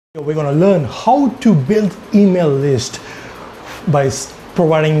We're going to learn how to build email list by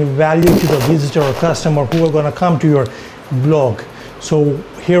providing value to the visitor or customer who are going to come to your blog. So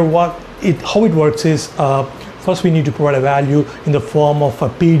here how it works is first we need to provide a value in the form of a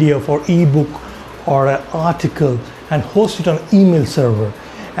PDF or ebook or an article and host it on email server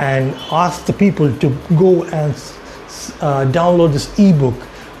and ask the people to go and download this ebook.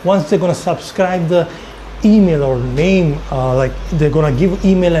 Once they're going to subscribe the email or name, like they're gonna give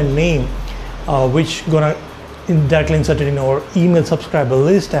email and name, which gonna directly insert it in our email subscriber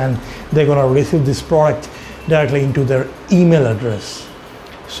list, and they're gonna receive this product directly into their email address.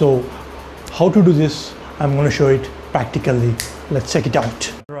 So how to do this, I'm gonna show it practically. Let's check it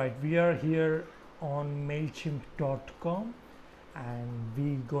out. Right, we are here on MailChimp.com and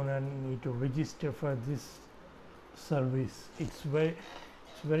we're gonna need to register for this service. It's very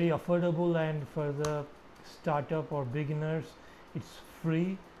affordable, and for the startup or beginners it's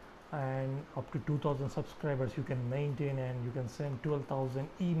free, and up to 2,000 subscribers you can maintain, and you can send 12,000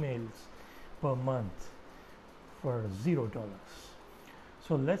 emails per month for $0.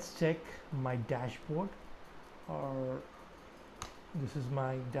 So let's check my dashboard, or this is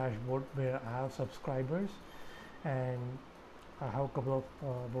my dashboard where I have subscribers, and I have a couple of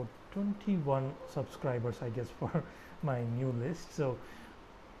about 21 subscribers I guess for my new list. So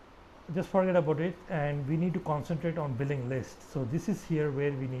just forget about it, and we need to concentrate on building list. So this is here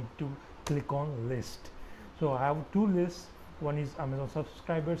where we need to click on list. So I have two lists. One is Amazon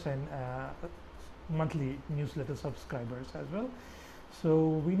subscribers and monthly newsletter subscribers as well.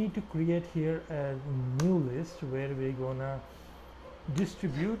 So we need to create here a new list where we're gonna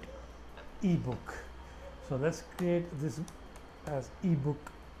distribute ebook. So let's create this as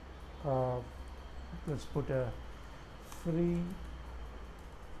ebook. Let's put a free,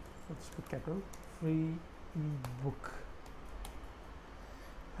 let's put capital, free ebook,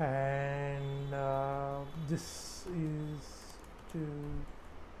 and this is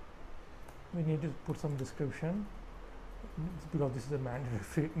we need to put some description because this is a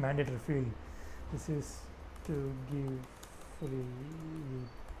mandatory field. This is to give free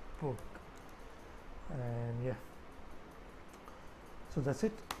book, and yeah, so that's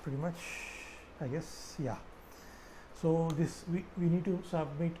it pretty much, I guess. Yeah, so this we need to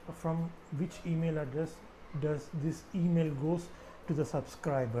submit from which email address does this email goes to the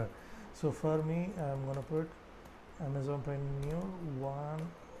subscriber. So for me, I'm gonna put amazonpreneur1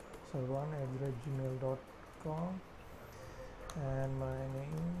 @gmail.com, and my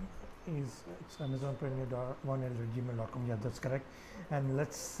name is amazonpreneur1 @gmail.com. Yeah, that's correct. And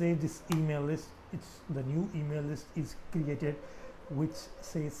let's say this email list, the new email list is created, which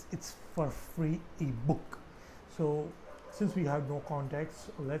says it's for free ebook. So since we have no contacts,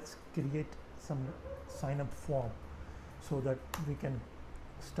 let's create some sign up form so that we can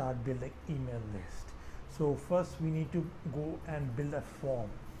start building email list. So first we need to go and build a form.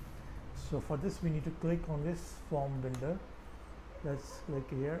 So for this we need to click on this form builder. Let's click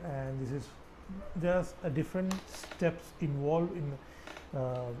here, and there's a different steps involved in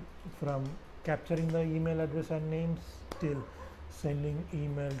from capturing the email address and names till sending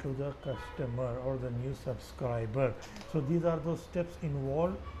email to the customer or the new subscriber. So these are those steps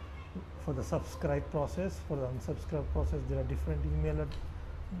involved for the subscribe process. For the unsubscribe process, there are different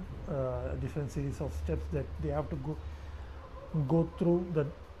different series of steps that they have to go through.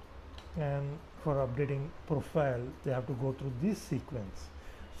 And for updating profile, they have to go through this sequence.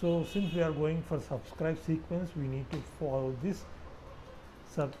 So since we are going for subscribe sequence, we need to follow this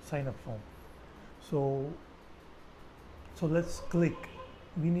sign up form. So let's click.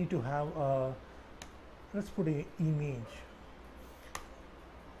 We need to have let's put an image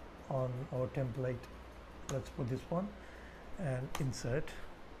on our template. Let's put this one and insert.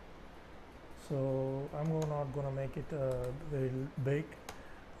 So I'm not gonna make it very big,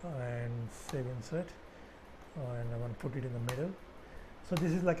 and save insert, and I'm gonna put it in the middle. So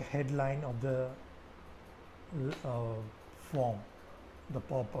this is like a headline of the form, the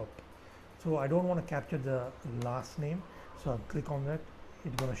pop-up. So I don't want to capture the last name, so I'll click on that.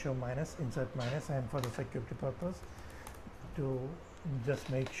 It's going to show minus, insert minus, and for the security purpose, to just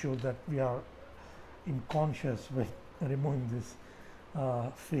make sure that we are in conscious with removing this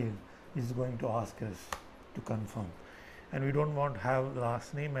field, is going to ask us to confirm. And we don't want to have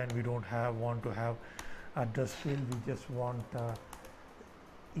last name, and we don't want to have address field. We just want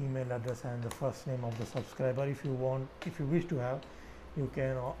email address and the first name of the subscriber. If you wish to have, you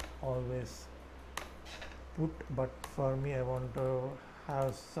can always put, but for me I want to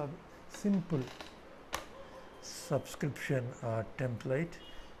have some simple subscription template.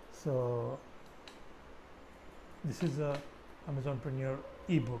 So this is a Amazonpreneur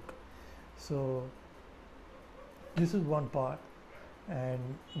ebook. So this is one part, and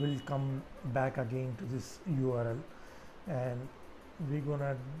we'll come back again to this URL, and we're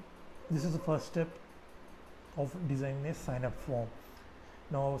gonna, this is the first step of designing a sign up form.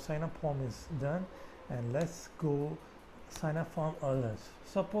 Now our sign up form is done, and let's go sign up form others.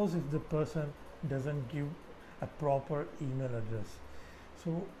 Suppose if the person doesn't give a proper email address,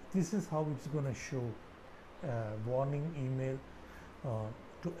 so this is how it's going to show warning email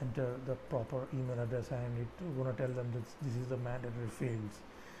to enter the proper email address, and it's going to tell them that this is the mandatory fields.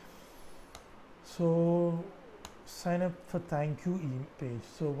 So sign up for thank you page.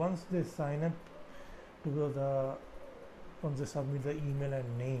 So once they sign up to once they submit the email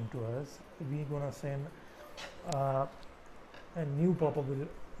and name to us, we're gonna send a new pop-up will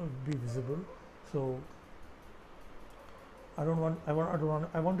be visible. So I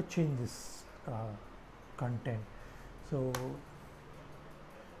want to change this content. So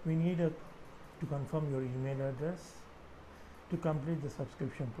we need to confirm your email address. To complete the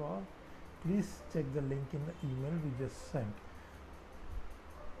subscription pro, please check the link in the email we just sent.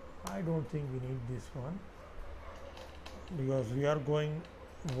 I don't think we need this one, because we are going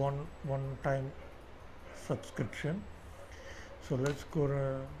one time subscription. So let's go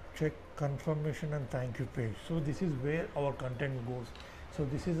to check confirmation and thank you page. So this is where our content goes. So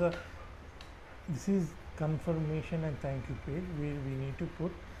this is confirmation and thank you page, where we need to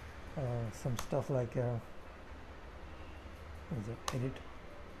put some stuff like edit.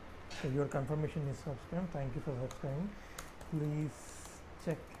 So your confirmation is subscribed. Thank you for subscribing. Please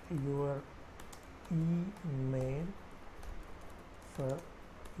check your email for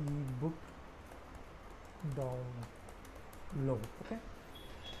ebook download. Okay,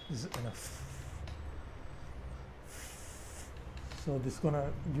 this is enough. So this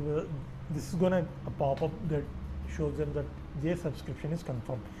is gonna pop up that shows them that their subscription is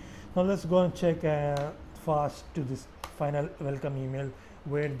confirmed. Now let's go and check fast to this final welcome email,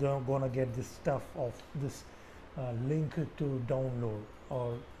 where they're gonna get this stuff of this link to download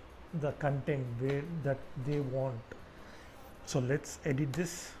or the content where that they want. So let's edit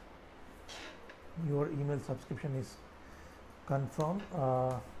this. Your email subscription is confirmed.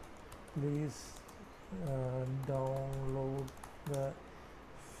 Please download the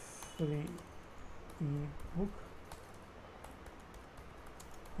free ebook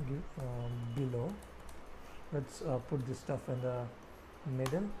below. Let's put this stuff in the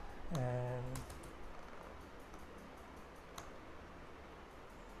middle, and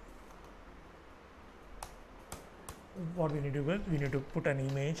what we need to do, we need to put an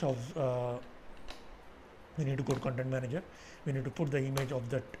image of we need to go to content manager, we need to put the image of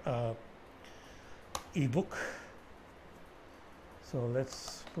that ebook. So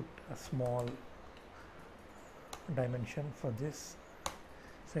let's put a small dimension for this,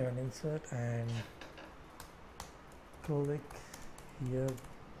 save and insert, and click here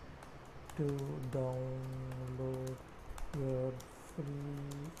to download your free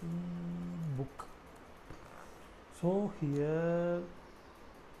ebook. So here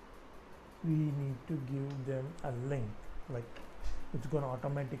we need to give them a link, like it's going to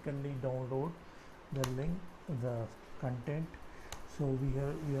automatically download the link, the content. So we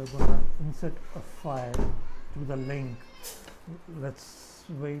are going to insert a file to the link. Let's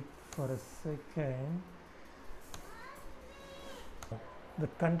wait for a second. The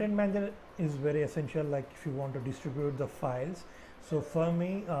content manager is very essential, like if you want to distribute the files. So for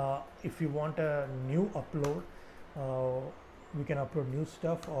me, if you want a new upload, we can upload new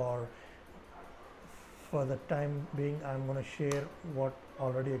stuff, or for the time being I'm going to share what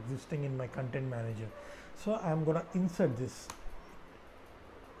already existing in my content manager. So I'm going to insert this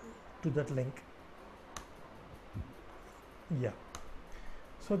to that link. Yeah,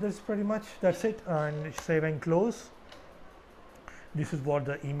 so that's pretty much, that's it, and save and close. This is what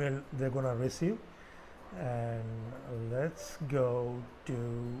the email they're going to receive, and let's go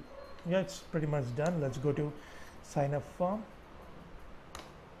to, yeah, it's pretty much done. Let's go to sign up form,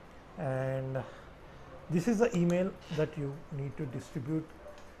 and this is the email that you need to distribute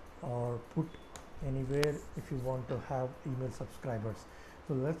or put anywhere if you want to have email subscribers.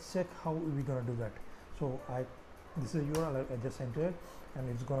 So let's check how we're going to do that. So this is a URL I just entered, and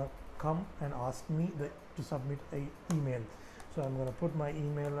it's going to come and ask me to submit a email. So I'm going to put my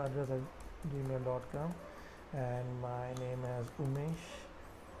email address at gmail.com and my name as Umesh.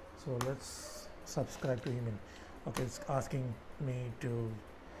 So let's subscribe to email. Okay, it's asking me to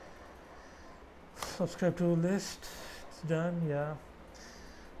subscribe to list. It's done. Yeah,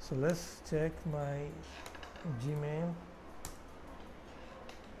 so let's check my Gmail.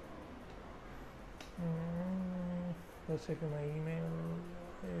 Let's check my email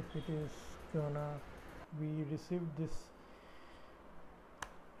if it is gonna. We received this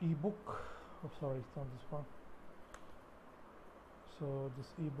ebook. Oh, sorry, it's not this one. So this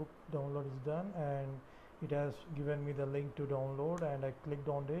ebook download is done, and it has given me the link to download, and I clicked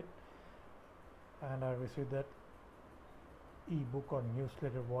on it, and I received that ebook or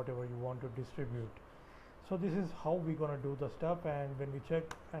newsletter, whatever you want to distribute. So this is how we're gonna do the stuff. And when we check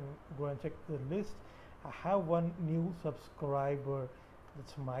and go and check the list, I have one new subscriber.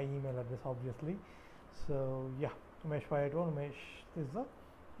 That's my email address, obviously. So yeah, Umesh Fayadon. Umesh is the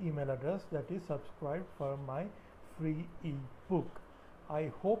email address that is subscribed for my free ebook.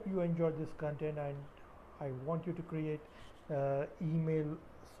 I hope you enjoyed this content, and I want you to create email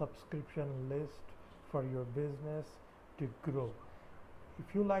subscription list for your business to grow.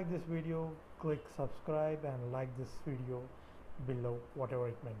 If you like this video, click subscribe and like this video below, whatever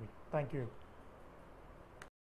it may be. Thank you.